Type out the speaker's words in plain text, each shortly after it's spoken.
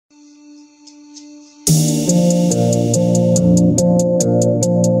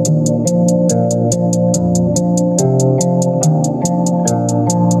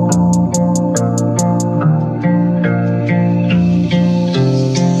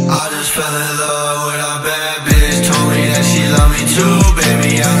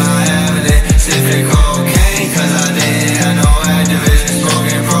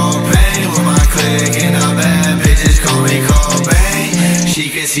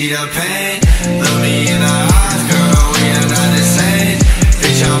See the pain, look me in the eyes, girl, we are not the same.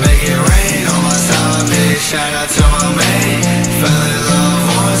 Bitch, I'll make it rain on my side, bitch, shout out to my main. Fell in love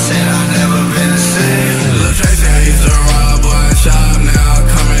once and I